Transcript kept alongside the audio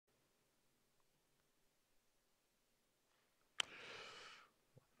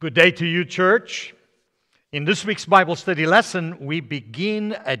Good day to you, church. In this week's Bible study lesson, we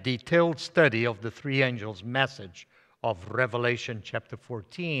begin a detailed study of the three angels' message of Revelation chapter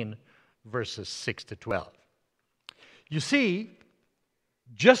 14, verses 6 to 12. You see,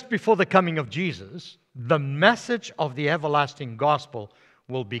 just before the coming of Jesus, the message of the everlasting gospel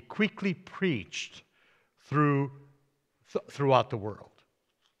will be quickly preached throughout the world.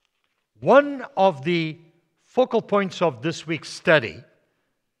 One of the focal points of this week's study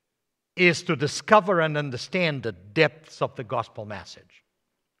is to discover and understand the depths of the gospel message.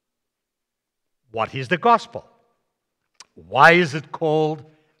 What is the gospel? Why is it called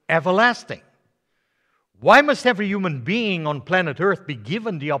everlasting? Why must every human being on planet Earth be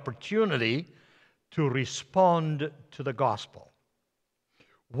given the opportunity to respond to the gospel?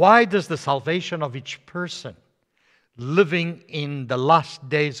 Why does the salvation of each person living in the last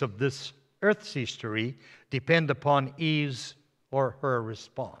days of this earth's history depend upon his or her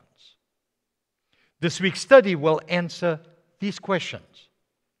response? This week's study will answer these questions.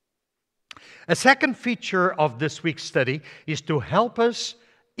 A second feature of this week's study is to help us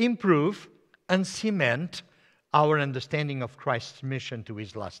improve and cement our understanding of Christ's mission to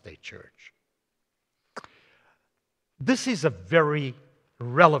His last day church. This is a very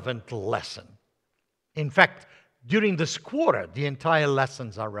relevant lesson. In fact, during this quarter, the entire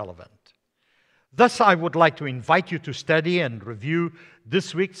lessons are relevant. Thus, I would like to invite you to study and review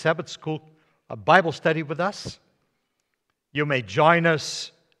this week's Sabbath School Bible study with us. You may join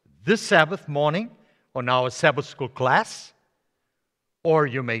us this Sabbath morning on our Sabbath School class, or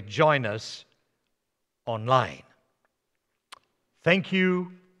you may join us online. Thank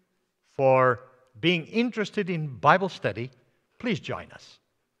you for being interested in Bible study. Please join us.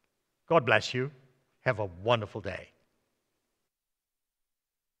 God bless you. Have a wonderful day.